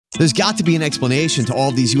There's got to be an explanation to all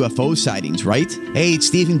of these UFO sightings, right? Hey, it's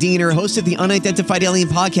Stephen Diener, host of the Unidentified Alien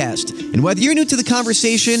Podcast. And whether you're new to the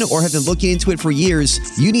conversation or have been looking into it for years,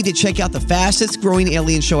 you need to check out the fastest growing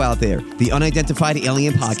alien show out there, the Unidentified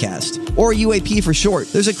Alien Podcast, or UAP for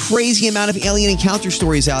short. There's a crazy amount of alien encounter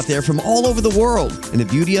stories out there from all over the world. And the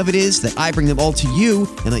beauty of it is that I bring them all to you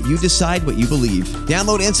and let you decide what you believe.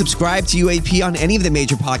 Download and subscribe to UAP on any of the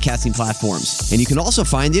major podcasting platforms. And you can also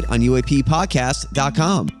find it on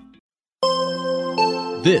UAPpodcast.com.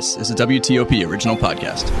 This is a WTOP original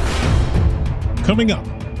podcast. Coming up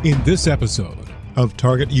in this episode of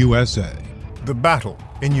Target USA. The battle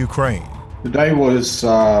in Ukraine. Today was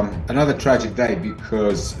another tragic day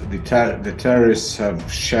because the terrorists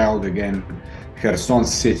have shelled again Kherson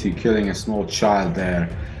city, killing a small child there.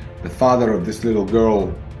 The father of this little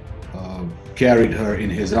girl carried her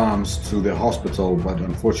in his arms to the hospital, but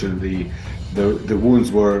unfortunately the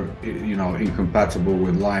wounds were, incompatible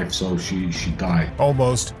with life, so she died.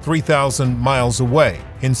 Almost 3,000 miles away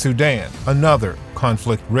in Sudan, another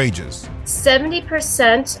conflict rages.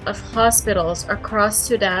 70% of hospitals across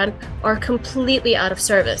Sudan are completely out of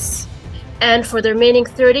service. And for the remaining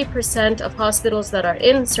 30% of hospitals that are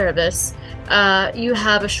in service, you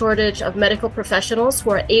have a shortage of medical professionals who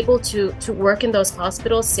are able to work in those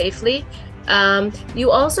hospitals safely.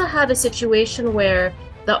 You also have a situation where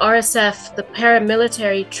the RSF, the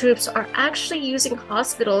paramilitary troops, are actually using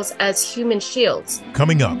hospitals as human shields.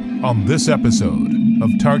 Coming up on this episode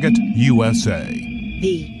of Target USA.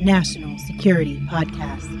 The National Security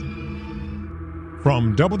Podcast.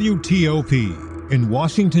 From WTOP in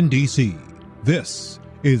Washington, D.C., this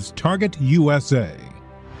is Target USA.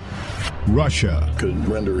 Russia could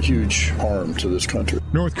render huge harm to this country.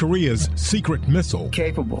 North Korea's secret missile.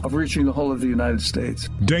 Capable of reaching the whole of the United States.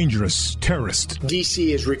 Dangerous terrorist.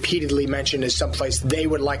 D.C. is repeatedly mentioned as someplace they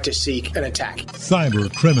would like to seek an attack.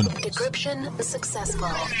 Cyber criminals. Decryption successful.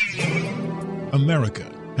 America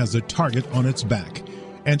has a target on its back.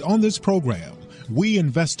 And on this program, we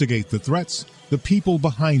investigate the threats, the people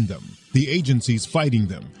behind them, the agencies fighting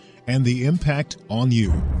them, and the impact on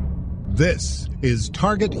you. This is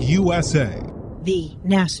Target USA. The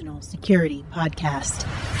National Security Podcast.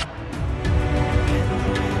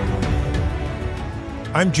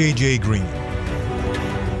 I'm J.J. Green.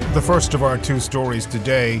 The first of our two stories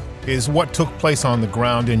today is what took place on the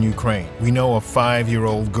ground in Ukraine. We know a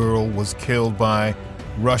 5-year-old girl was killed by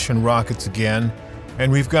Russian rockets again,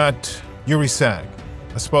 and we've got Yuri Sag,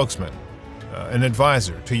 a spokesman, an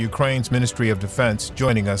advisor to Ukraine's Ministry of Defense,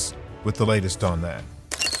 joining us with the latest on that.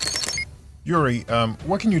 Yuri,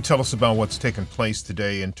 what can you tell us about what's taken place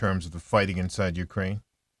today in terms of the fighting inside Ukraine?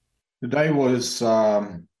 Today was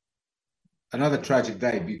another tragic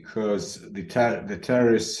day because the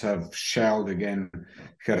terrorists have shelled again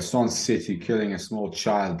Kherson city, killing a small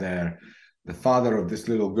child there. The father of this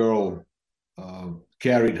little girl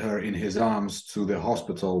carried her in his arms to the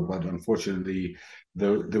hospital, but unfortunately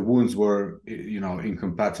the wounds were,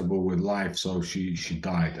 incompatible with life, so she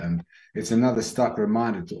died. And it's another stark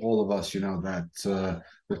reminder to all of us, that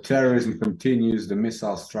the terrorism continues, the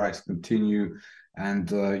missile strikes continue, and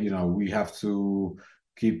we have to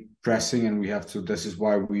keep pressing, and we have to. This is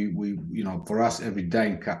why we for us every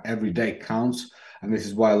day counts, and this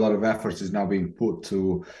is why a lot of efforts is now being put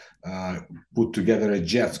to put together a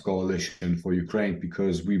jets coalition for Ukraine,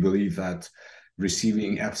 because we believe that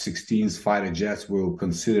receiving F-16s fighter jets will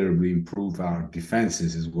considerably improve our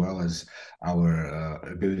defenses as well as our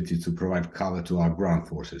ability to provide cover to our ground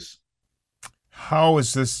forces. How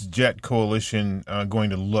is this jet coalition going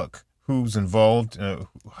to look? Who's involved?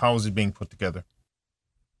 How is it being put together?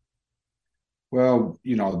 Well,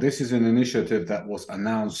 this is an initiative that was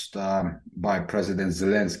announced by President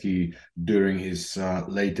Zelensky during his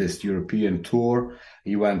latest European tour.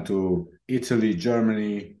 He went to Italy,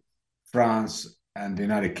 Germany, France, and the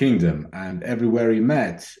United Kingdom. And everywhere he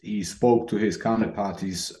met, he spoke to his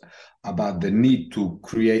counterparties about the need to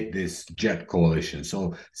create this jet coalition.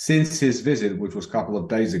 So since his visit, which was a couple of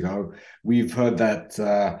days ago, we've heard that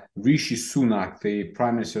Rishi Sunak, the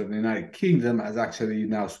Prime Minister of the United Kingdom, has actually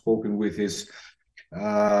now spoken with his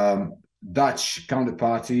Dutch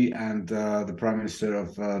counterparty and the Prime Minister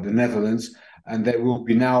of the Netherlands. And they will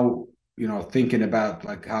be now, thinking about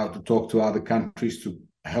how to talk to other countries to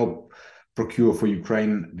help procure for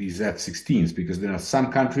Ukraine these F-16s, because there are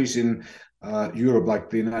some countries in Europe,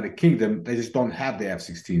 like the United Kingdom, they just don't have the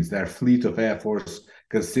F-16s. Their fleet of Air Force,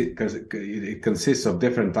 because it consists of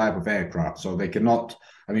different type of aircraft, so they cannot.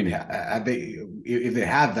 I mean, if they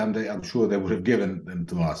had them, I'm sure they would have given them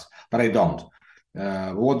to us, but they don't.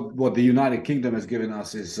 What the United Kingdom has given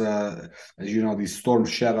us is, as you know, these Storm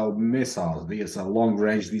Shadow missiles. These are long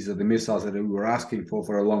range. These are the missiles that we were asking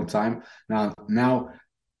for a long time. Now,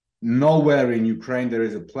 nowhere in Ukraine there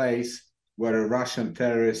is a place where a Russian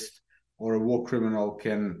terrorist or a war criminal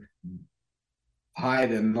can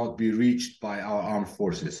hide and not be reached by our armed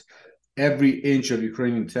forces. Every inch of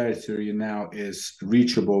Ukrainian territory now is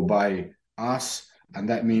reachable by us, and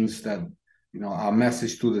that means that our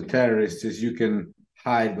message to the terrorists is you can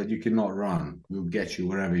hide, but you cannot run. We'll get you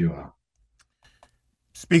wherever you are.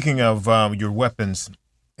 Speaking of your weapons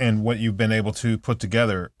and what you've been able to put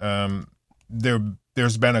together,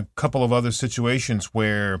 there's been a couple of other situations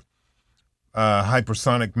where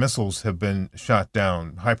hypersonic missiles have been shot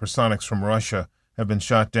down. Hypersonics from Russia have been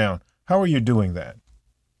shot down. How are you doing that?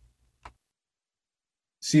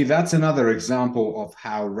 See, that's another example of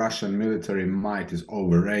how Russian military might is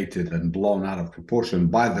overrated and blown out of proportion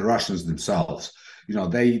by the Russians themselves.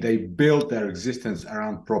 They built their existence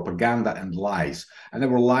around propaganda and lies, and they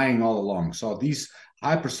were lying all along. So these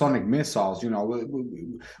hypersonic missiles, we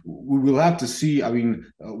will have to see,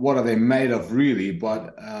 what are they made of really?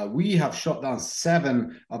 But we have shot down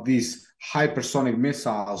 7 of these hypersonic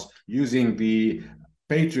missiles using the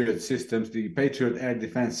Patriot systems, the Patriot air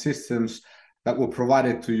defense systems that were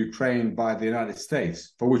provided to Ukraine by the United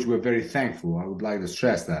States, for which we're very thankful. I would like to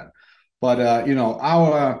stress that. But,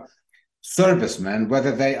 our servicemen,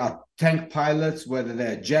 whether they are tank pilots, whether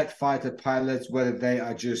they are jet fighter pilots, whether they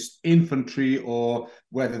are just infantry, or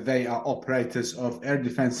whether they are operators of air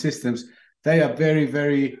defense systems, they are very,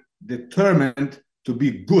 very determined to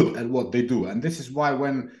be good at what they do. And this is why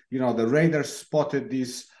when, the Raiders spotted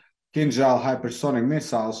these Kinjal hypersonic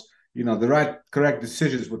missiles, the correct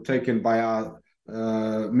decisions were taken by our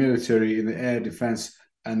military in the air defense,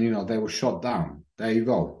 and, they were shot down. There you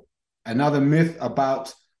go. Another myth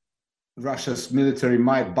about Russia's military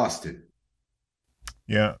might busted.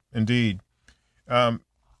 Yeah, indeed.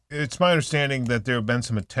 It's my understanding that there have been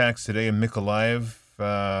some attacks today in Mykolaiv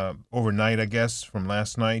overnight, I guess, from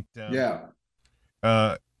last night. Yeah.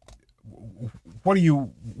 What are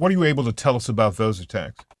you able to tell us about those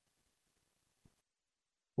attacks?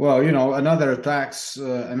 Well, another attack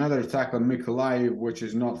on Mykolaiv, which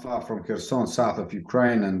is not far from Kherson, south of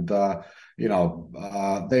Ukraine, and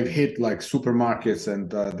they've hit like supermarkets, and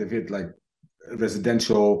they've hit like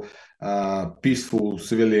residential, peaceful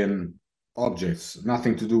civilian objects,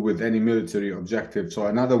 nothing to do with any military objective. So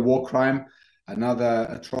another war crime, another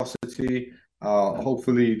atrocity.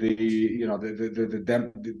 Hopefully,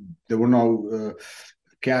 there were no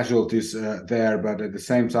casualties there, but at the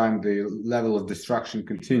same time, the level of destruction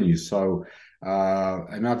continues. So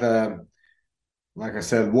another, like I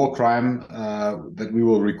said, war crime that we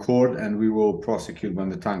will record and we will prosecute when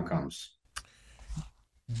the time comes.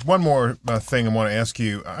 One more thing I want to ask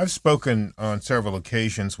you. I've spoken on several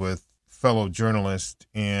occasions with fellow journalists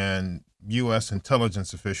and U.S.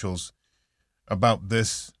 intelligence officials about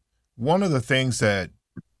this. One of the things that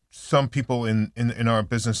some people in our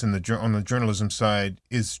business on the journalism side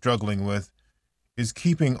is struggling with is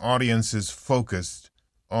keeping audiences focused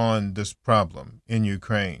on this problem in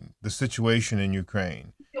Ukraine, the situation in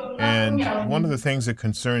Ukraine. And one of the things that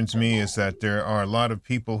concerns me is that there are a lot of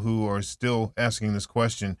people who are still asking this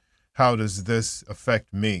question, how does this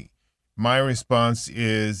affect me? My response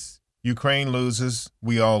is Ukraine loses,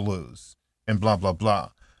 we all lose, and blah, blah, blah.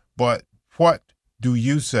 But what do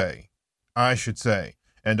you say, I should say,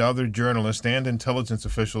 and other journalists and intelligence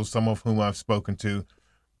officials, some of whom I've spoken to,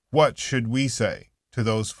 what should we say to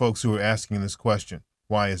those folks who are asking this question?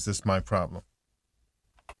 Why is this my problem?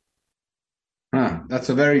 That's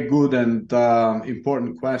a very good and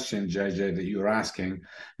important question, JJ, that you're asking.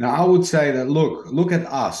 Now, I would say that, look at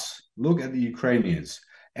us, look at the Ukrainians.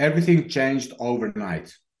 Everything changed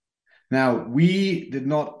overnight. Now, we did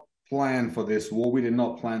not plan for this war. We did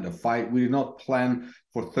not plan to fight. We did not plan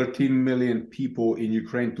for 13 million people in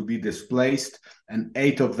Ukraine to be displaced, and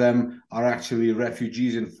 8 of them are actually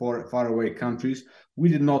refugees in faraway countries. We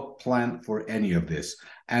did not plan for any of this.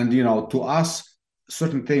 And, to us,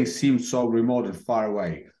 certain things seem so remote and far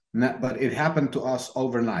away. But it happened to us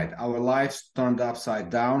overnight. Our lives turned upside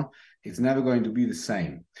down. It's never going to be the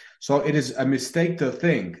same. So it is a mistake to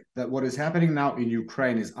think that what is happening now in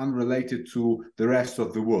Ukraine is unrelated to the rest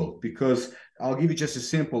of the world. Because I'll give you just a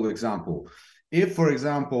simple example. If, for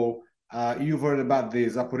example, you've heard about the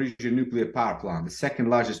Zaporizhzhia nuclear power plant, the second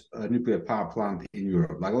largest nuclear power plant in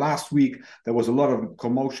Europe. Like last week, there was a lot of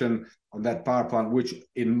commotion on that power plant, which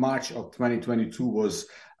in March of 2022 was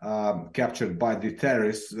captured by the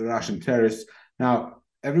terrorists, the Russian terrorists. Now,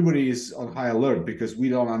 everybody is on high alert because we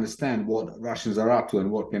don't understand what Russians are up to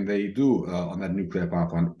and what can they do on that nuclear power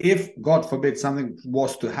plant. If, God forbid, something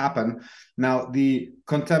was to happen, now the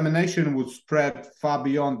contamination would spread far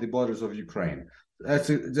beyond the borders of Ukraine.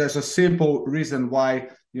 There's a simple reason why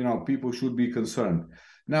people should be concerned.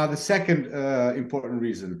 Now, the second important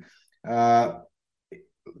reason,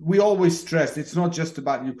 we always stress it's not just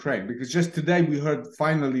about Ukraine, because just today we heard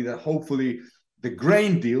finally that hopefully the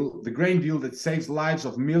grain deal that saves lives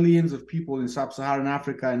of millions of people in sub-Saharan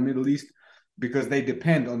Africa and Middle East, because they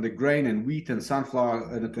depend on the grain and wheat and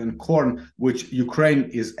sunflower and corn, which Ukraine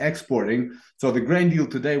is exporting. So the grain deal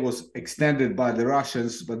today was extended by the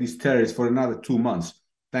Russians, by these terrorists, for another 2 months,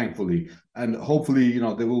 thankfully. And hopefully,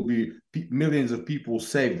 there will be millions of people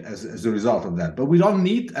saved as a result of that. But we don't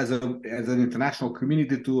need, as an international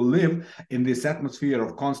community, to live in this atmosphere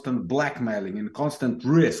of constant blackmailing and constant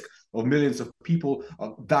risk of millions of people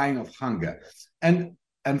dying of hunger. And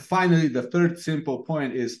finally, the third simple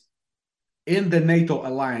point is, in the NATO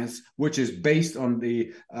alliance, which is based on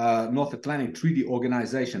the North Atlantic Treaty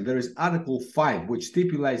Organization, there is Article 5, which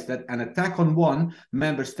stipulates that an attack on one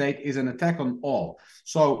member state is an attack on all.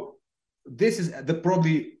 So this is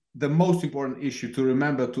probably the most important issue to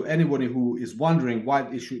remember to anybody who is wondering why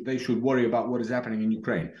they should worry about what is happening in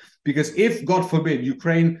Ukraine. Because if, God forbid,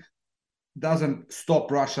 Ukraine doesn't stop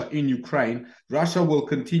Russia in Ukraine, Russia will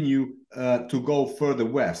continue to go further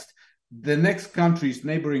west. The next countries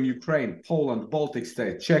neighboring Ukraine, Poland, Baltic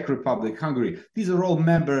states, Czech Republic, Hungary, these are all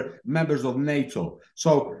members of NATO.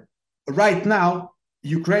 So right now,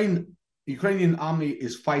 Ukrainian army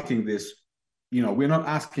is fighting this. We're not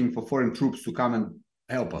asking for foreign troops to come and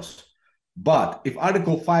help us. But if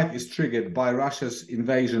Article 5 is triggered by Russia's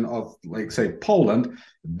invasion of, like, say, Poland,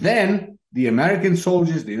 then the American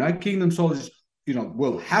soldiers, the United Kingdom soldiers,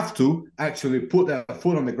 will have to actually put their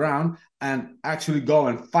foot on the ground and actually go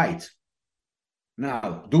and fight.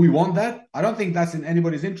 Now, do we want that? I don't think that's in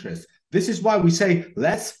anybody's interest. This is why we say,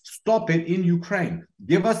 let's stop it in Ukraine.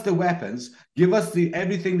 Give us the weapons, give us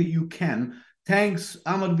everything that you can, tanks,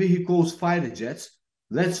 armored vehicles, fighter jets.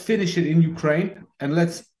 Let's finish it in Ukraine, and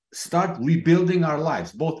let's start rebuilding our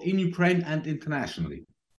lives, both in Ukraine and internationally.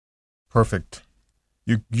 Perfect.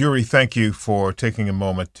 Yuri, thank you for taking a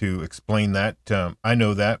moment to explain that. I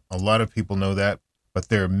know that. A lot of people know that, but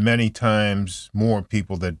there are many times more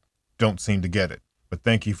people that don't seem to get it. But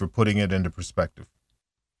thank you for putting it into perspective.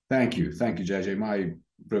 Thank you. Thank you, JJ. My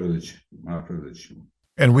privilege.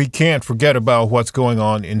 And we can't forget about what's going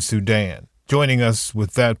on in Sudan. Joining us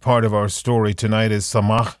with that part of our story tonight is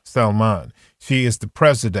Samah Salman. She is the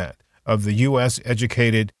president of the U.S.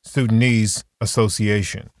 Educated Sudanese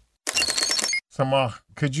Association. Samah,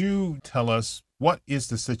 could you tell us what is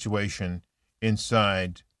the situation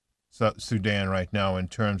inside Sudan right now in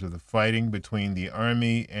terms of the fighting between the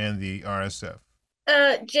army and the RSF?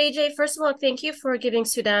 JJ, first of all, thank you for giving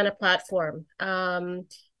Sudan a platform.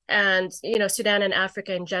 And Sudan and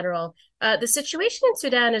Africa in general. The situation in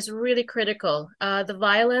Sudan is really critical. The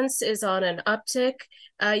violence is on an uptick.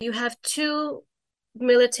 You have two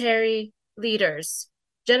military leaders,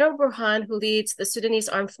 General Burhan, who leads the Sudanese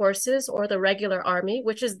Armed Forces, or the regular army,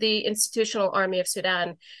 which is the institutional army of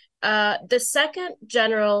Sudan. The second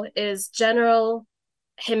general is General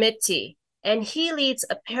Hemeti, and he leads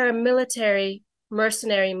a paramilitary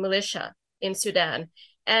mercenary militia in Sudan.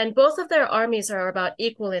 And both of their armies are about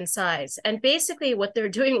equal in size. And basically what they're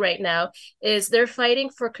doing right now is they're fighting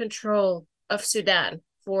for control of Sudan,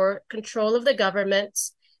 for control of the government.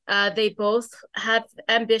 They both have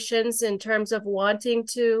ambitions in terms of wanting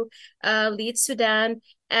to lead Sudan.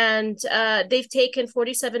 And they've taken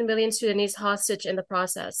 47 million Sudanese hostage in the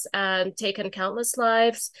process and taken countless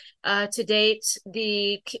lives. To date,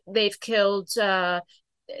 they've killed...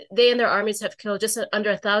 they and their armies have killed just under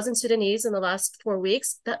 1,000 Sudanese in the last 4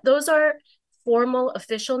 weeks. Those are formal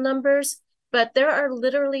official numbers, but there are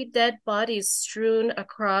literally dead bodies strewn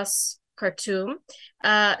across Khartoum.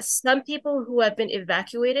 Some people who have been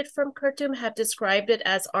evacuated from Khartoum have described it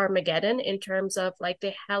as Armageddon in terms of like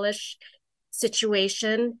the hellish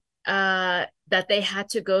situation that they had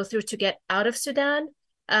to go through to get out of Sudan.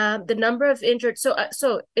 The number of injured,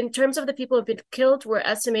 so in terms of the people who've been killed, we're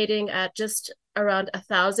estimating at just around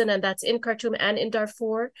 1,000, and that's in Khartoum and in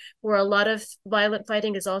Darfur, where a lot of violent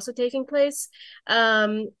fighting is also taking place.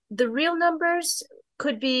 The real numbers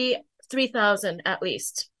could be 3,000 at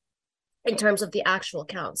least, in terms of the actual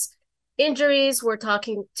counts. Injuries, we're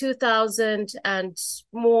talking 2,000 and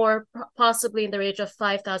more, possibly in the range of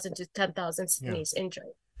 5,000 to 10,000 Sudanese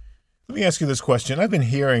injured. Let me ask you this question. I've been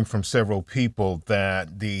hearing from several people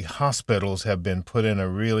that the hospitals have been put in a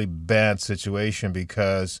really bad situation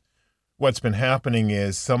because what's been happening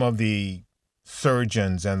is some of the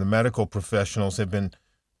surgeons and the medical professionals have been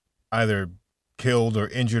either killed or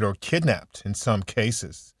injured or kidnapped in some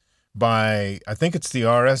cases by, I think it's the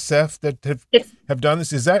RSF that have done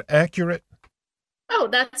this. Is that accurate? Oh,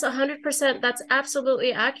 that's 100%. That's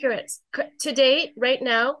absolutely accurate. To date, right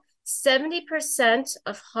now, 70%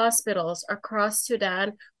 of hospitals across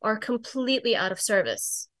Sudan are completely out of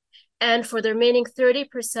service. And for the remaining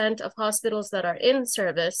 30% of hospitals that are in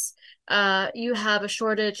service, you have a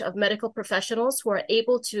shortage of medical professionals who are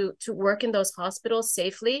able to work in those hospitals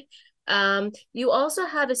safely. You also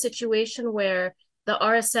have a situation where the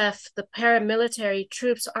RSF, the paramilitary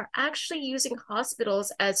troops, are actually using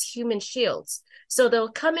hospitals as human shields. So they'll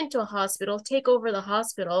come into a hospital, take over the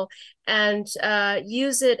hospital, and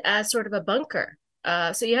use it as sort of a bunker.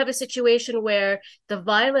 So you have a situation where the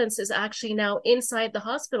violence is actually now inside the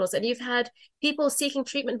hospitals, and you've had people seeking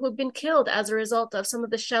treatment who have been killed as a result of some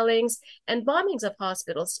of the shellings and bombings of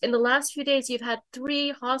hospitals. In the last few days, you've had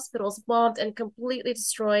 3 hospitals bombed and completely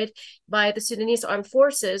destroyed by the Sudanese armed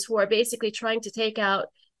forces, who are basically trying to take out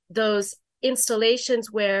those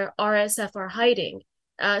installations where RSF are hiding.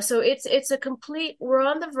 So it's a complete, we're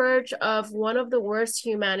on the verge of one of the worst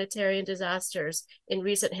humanitarian disasters in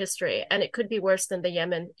recent history, and it could be worse than the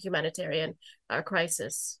Yemen humanitarian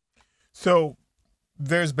crisis. So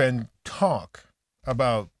there's been talk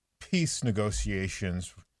about peace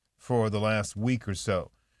negotiations for the last week or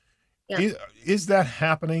so. Yeah. Is that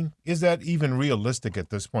happening? Is that even realistic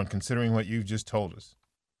at this point, considering what you've just told us?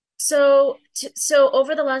 So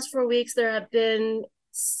over the last 4 weeks, there have been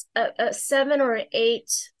 7 or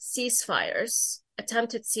 8 ceasefires,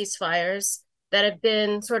 attempted ceasefires that have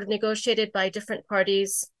been sort of negotiated by different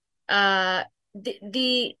parties. The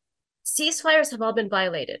ceasefires have all been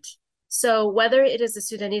violated. So whether it is the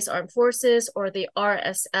Sudanese armed forces or the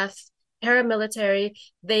RSF paramilitary,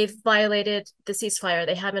 they've violated the ceasefire.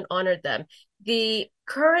 They haven't honored them. The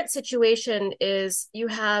current situation is you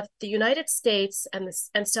have the United States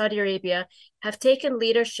and Saudi Arabia have taken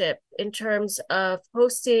leadership in terms of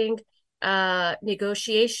hosting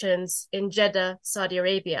negotiations in Jeddah, Saudi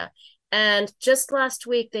Arabia. And just last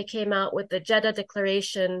week, they came out with the Jeddah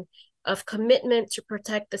Declaration of Commitment to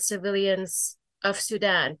Protect the Civilians of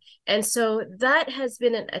Sudan. And so that has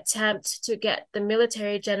been an attempt to get the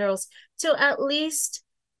military generals to at least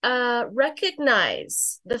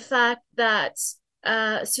recognize the fact that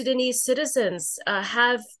Sudanese citizens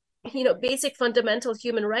have, basic fundamental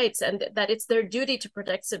human rights, and that it's their duty to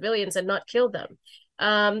protect civilians and not kill them.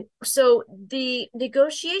 So the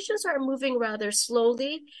negotiations are moving rather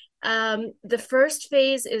slowly. The first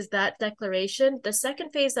phase is that declaration. The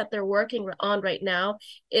second phase that they're working on right now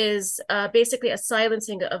is basically a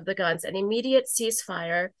silencing of the guns, an immediate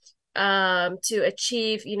ceasefire to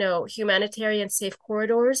achieve, humanitarian safe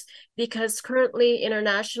corridors, because currently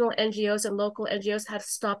international NGOs and local NGOs have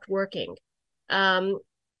stopped working.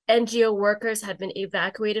 NGO workers have been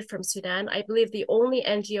evacuated from Sudan. I believe the only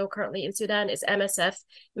NGO currently in Sudan is MSF,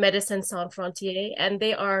 Médecins Sans Frontières, and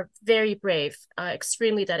they are very brave,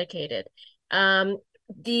 extremely dedicated.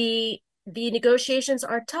 The negotiations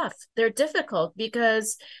are tough. They're difficult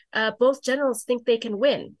because both generals think they can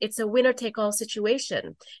win. It's a winner-take-all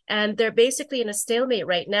situation. And they're basically in a stalemate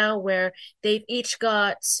right now where they've each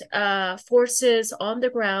got forces on the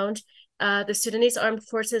ground. The Sudanese armed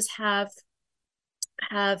forces have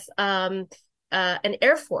an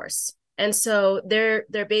air force. And so they're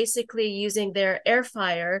basically using their air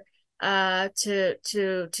fire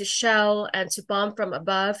to shell and to bomb from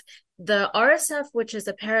above. The RSF, which is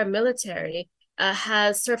a paramilitary,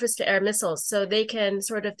 has surface-to-air missiles, so they can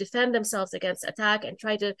sort of defend themselves against attack and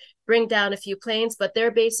try to bring down a few planes, but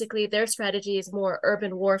their strategy is more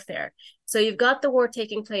urban warfare. So you've got the war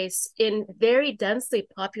taking place in very densely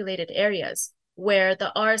populated areas where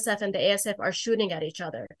the RSF and the ASF are shooting at each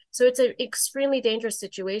other. So it's an extremely dangerous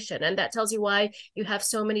situation, and that tells you why you have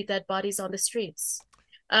so many dead bodies on the streets.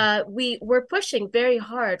 We're pushing very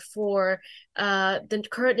hard for the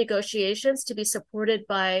current negotiations to be supported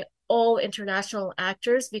by all international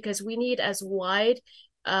actors, because we need as wide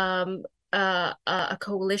a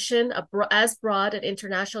coalition, as broad an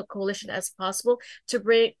international coalition as possible, to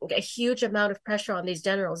bring a huge amount of pressure on these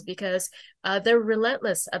generals, because they're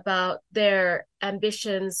relentless about their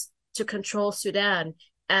ambitions to control Sudan.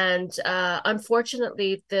 And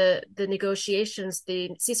unfortunately, the negotiations,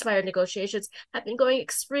 the ceasefire negotiations, have been going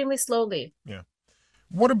extremely slowly. Yeah.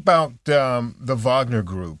 What about the Wagner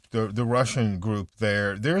group, the Russian group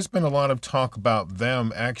there? There's been a lot of talk about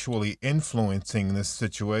them actually influencing this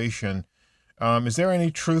situation. Is there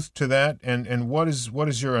any truth to that? And what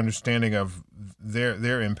is your understanding of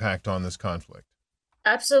their impact on this conflict?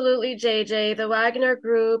 Absolutely, JJ. The Wagner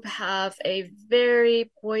Group have a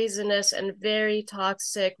very poisonous and very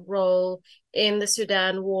toxic role in the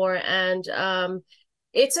Sudan war. And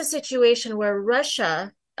it's a situation where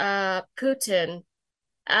Russia, Putin,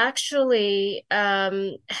 actually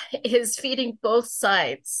is feeding both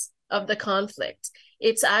sides of the conflict.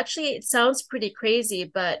 It sounds pretty crazy,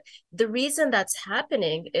 but the reason that's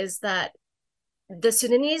happening is that the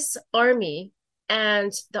Sudanese army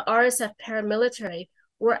and the RSF paramilitary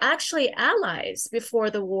were actually allies before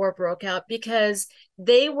the war broke out because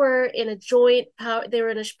they were in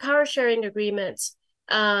a power sharing agreement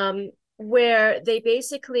where they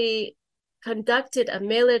basically conducted a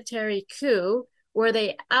military coup where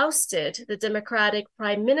they ousted the democratic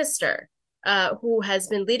prime minister who has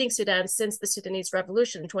been leading Sudan since the Sudanese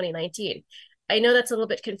revolution in 2019. I know that's a little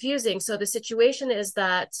bit confusing. So the situation is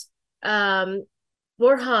that um,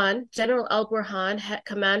 General Al Burhan,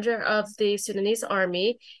 commander of the Sudanese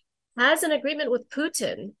army, has an agreement with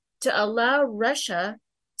Putin to allow Russia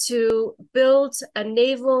to build a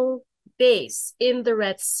naval base in the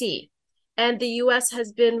Red Sea. And the US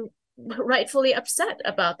has been rightfully upset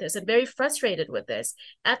about this and very frustrated with this.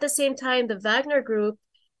 At the same time, the Wagner Group,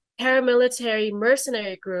 paramilitary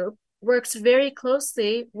mercenary group, works very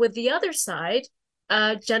closely with the other side,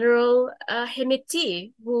 General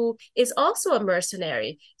Hemeti, who is also a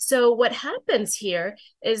mercenary. So what happens here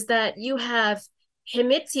is that you have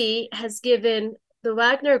Hemeti has given the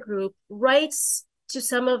Wagner Group rights to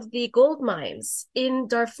some of the gold mines in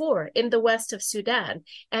Darfur, in the west of Sudan.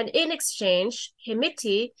 And in exchange,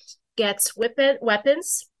 Hemeti gets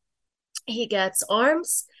weapons, he gets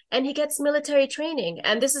arms, and he gets military training.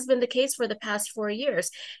 And this has been the case for the past 4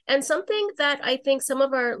 years. And something that I think some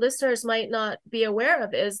of our listeners might not be aware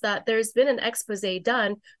of is that there's been an expose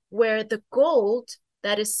done where the gold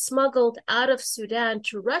that is smuggled out of Sudan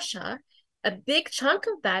to Russia, a big chunk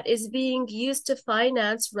of that is being used to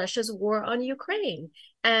finance Russia's war on Ukraine.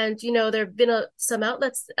 And, there have been some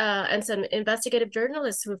outlets and some investigative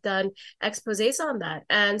journalists who've done exposés on that.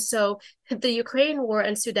 And so the Ukraine war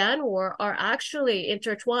and Sudan war are actually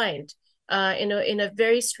intertwined in a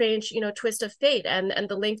very strange, twist of fate. And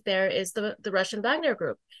the link there is the Russian Wagner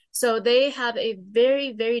Group. So they have a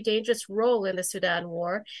very, very dangerous role in the Sudan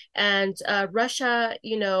war. And Russia,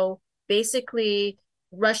 basically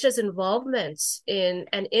Russia's involvement in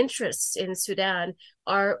and interests in Sudan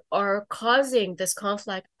are causing this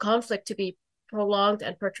conflict to be prolonged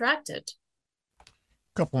and protracted. A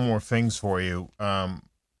couple more things for you.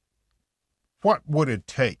 What would it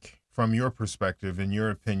take, from your perspective, in your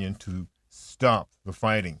opinion, to stop the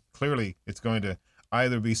fighting? Clearly, it's going to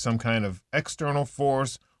either be some kind of external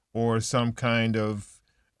force or some kind of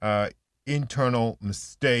internal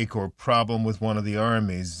mistake or problem with one of the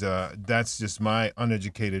armies. That's just my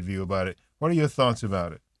uneducated view about it. What are your thoughts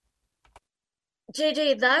about it?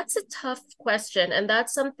 JJ, that's a tough question. And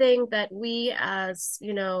that's something that we as,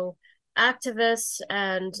 activists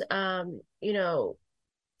and,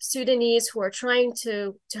 Sudanese who are trying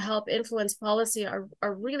to help influence policy are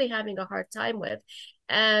really having a hard time with.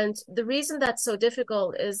 And the reason that's so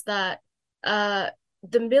difficult is that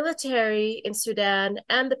the military in Sudan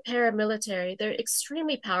and the paramilitary, they're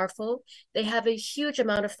extremely powerful. They have a huge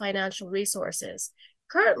amount of financial resources.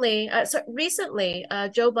 Recently,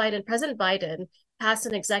 President Biden passed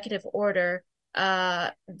an executive order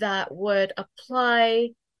that would apply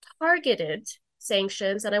targeted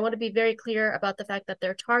sanctions. And I want to be very clear about the fact that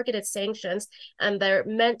they're targeted sanctions and they're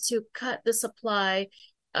meant to cut the supply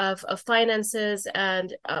of finances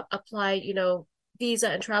and apply, visa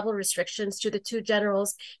and travel restrictions to the two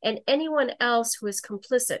generals and anyone else who is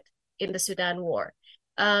complicit in the Sudan war.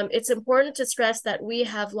 It's important to stress that we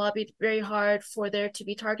have lobbied very hard for there to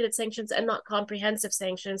be targeted sanctions and not comprehensive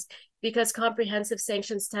sanctions, because comprehensive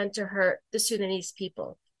sanctions tend to hurt the Sudanese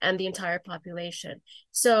people and the entire population.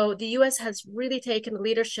 So the U.S. has really taken a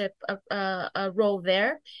leadership role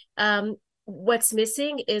there. What's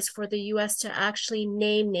missing is for the U.S. to actually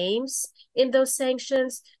name names in those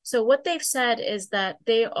sanctions. So what they've said is that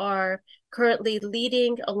they are currently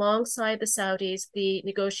leading alongside the Saudis the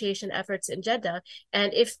negotiation efforts in Jeddah.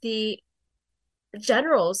 And if the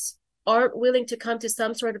generals aren't willing to come to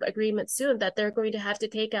some sort of agreement soon, that they're going to have to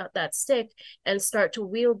take out that stick and start to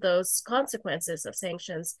wield those consequences of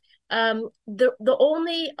sanctions. The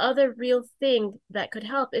only other real thing that could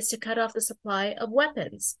help is to cut off the supply of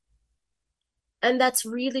weapons. And that's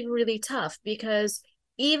really, really tough, because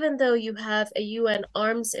even though you have a UN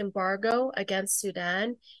arms embargo against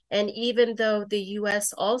Sudan, and even though the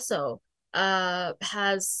US also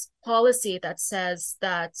has policy that says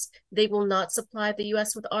that they will not supply the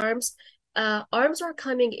US with arms, arms are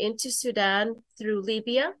coming into Sudan through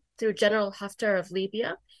Libya, through General Haftar of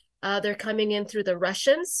Libya. They're coming in through the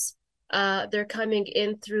Russians. They're coming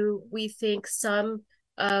in through, we think, some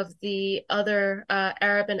of the other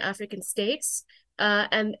Arab and African states.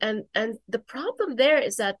 And the problem there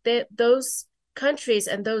is that those countries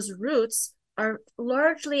and those routes are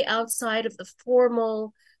largely outside of the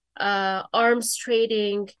formal arms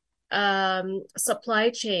trading supply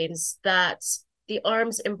chains that the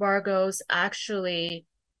arms embargoes actually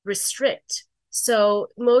restrict. So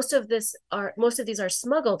most of these are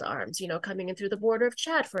smuggled arms, coming in through the border of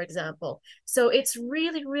Chad, for example. So it's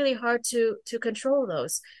really, really hard to control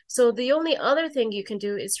those. So the only other thing you can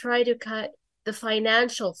do is try to cut the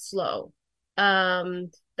financial flow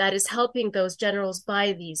that is helping those generals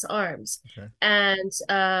buy these arms. Okay. And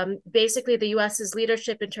basically the US's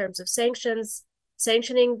leadership in terms of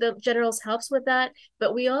sanctioning the generals helps with that.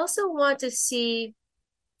 But we also want to see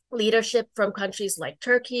leadership from countries like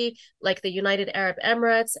Turkey, like the United Arab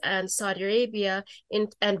Emirates and Saudi Arabia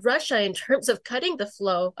and Russia in terms of cutting the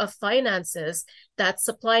flow of finances that's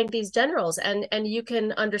supplying these generals. And you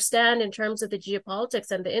can understand in terms of the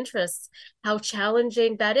geopolitics and the interests how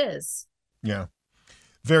challenging that is. Yeah.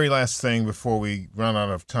 Very last thing before we run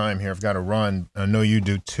out of time here. I've got to run. I know you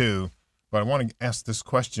do too. But I want to ask this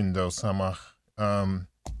question, though, Samah.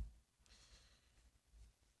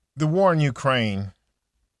 The war in Ukraine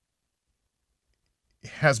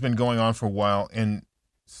has been going on for a while, and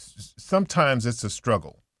sometimes it's a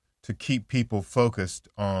struggle to keep people focused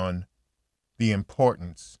on the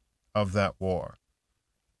importance of that war.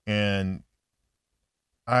 And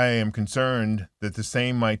I am concerned that the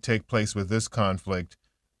same might take place with this conflict.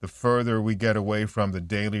 The further we get away from the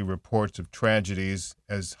daily reports of tragedies,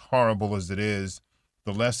 as horrible as it is,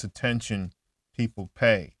 the less attention people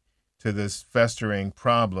pay to this festering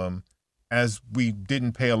problem, as we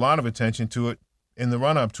didn't pay a lot of attention to it in the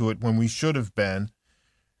run-up to it when we should have been.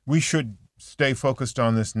 We should stay focused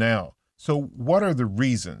on this now. So what are the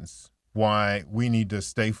reasons why we need to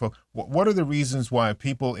stay focused? What are the reasons why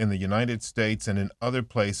people in the United States and in other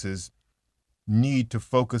places need to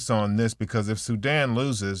focus on this? Because if Sudan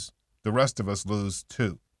loses, the rest of us lose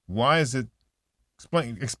too. Why is it?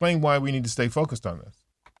 Explain why we need to stay focused on this.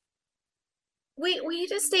 We need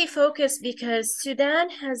to stay focused because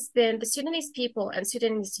the Sudanese people and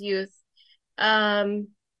Sudanese youth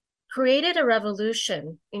created a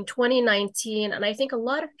revolution in 2019. And I think a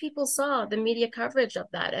lot of people saw the media coverage of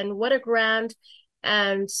that, and what a grand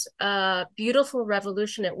and beautiful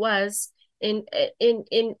revolution it was in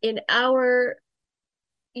our,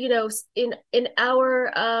 in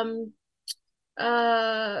our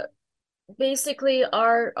basically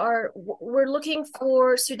we're looking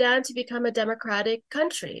for Sudan to become a democratic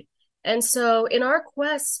country. And so in our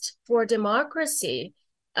quest for democracy,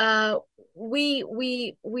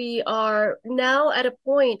 we are now at a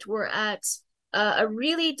point, we're at a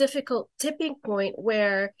really difficult tipping point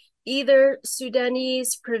where either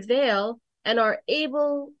Sudanese prevail and are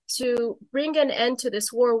able to bring an end to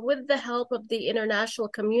this war with the help of the international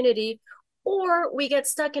community, or we get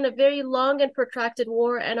stuck in a very long and protracted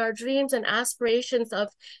war, and our dreams and aspirations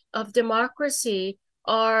of democracy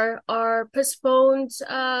are postponed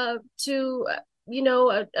to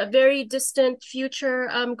a very distant future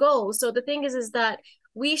goal. So the thing is that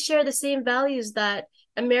we share the same values that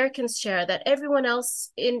Americans share, that everyone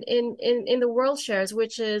else in the world shares,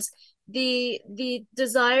 which is the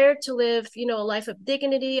desire to live, a life of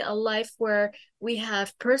dignity, a life where we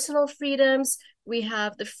have personal freedoms, we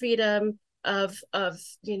have the freedom of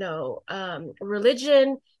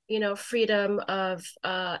religion, freedom of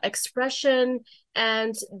expression,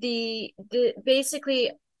 and the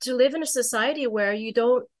basically to live in a society where you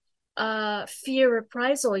don't fear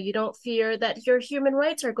reprisal, you don't fear that your human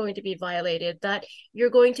rights are going to be violated, that you're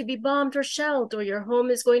going to be bombed or shelled, or your home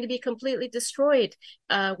is going to be completely destroyed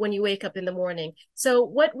when you wake up in the morning. So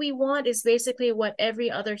what we want is basically what every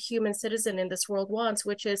other human citizen in this world wants,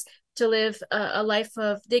 which is to live a life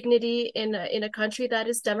of dignity in a country that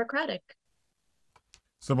is democratic.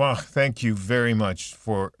 Sabah, thank you very much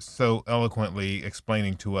for so eloquently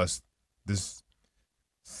explaining to us this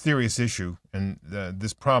serious issue and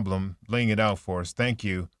this problem, laying it out for us. Thank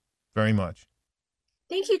you very much.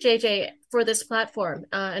 Thank you, JJ, for this platform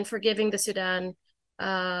and for giving the Sudan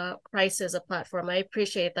crisis a platform. I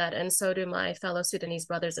appreciate that, and so do my fellow Sudanese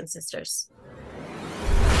brothers and sisters.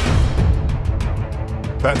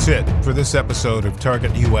 That's it for this episode of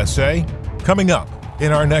Target USA. Coming up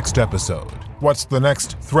in our next episode, what's the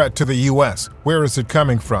next threat to the U.S.? Where is it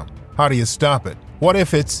coming from? How do you stop it? What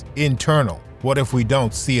if it's internal? What if we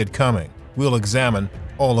don't see it coming? We'll examine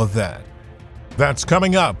all of that. That's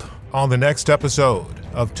coming up on the next episode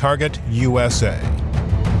of Target USA.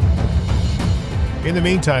 In the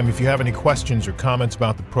meantime, if you have any questions or comments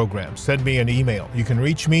about the program, send me an email. You can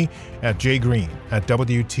reach me at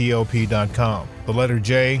jgreen@wtop.com. The letter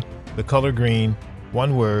J, the color green,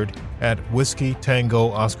 one word, at Whiskey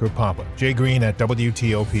Tango Oscar Papa.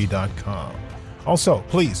 jgreen@wtop.com. Also,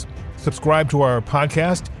 please subscribe to our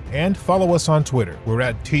podcast and follow us on Twitter. We're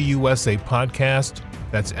at TUSA Podcast.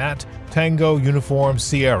 That's at Tango Uniform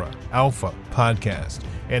Sierra Alpha Podcast.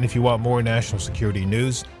 And if you want more national security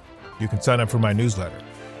news, you can sign up for my newsletter.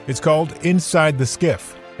 It's called Inside the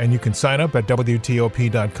Skiff, and you can sign up at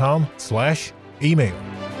WTOP.com/email.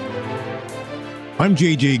 I'm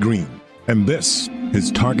JJ Green, and this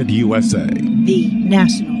is Target USA, the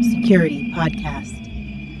National Security Podcast.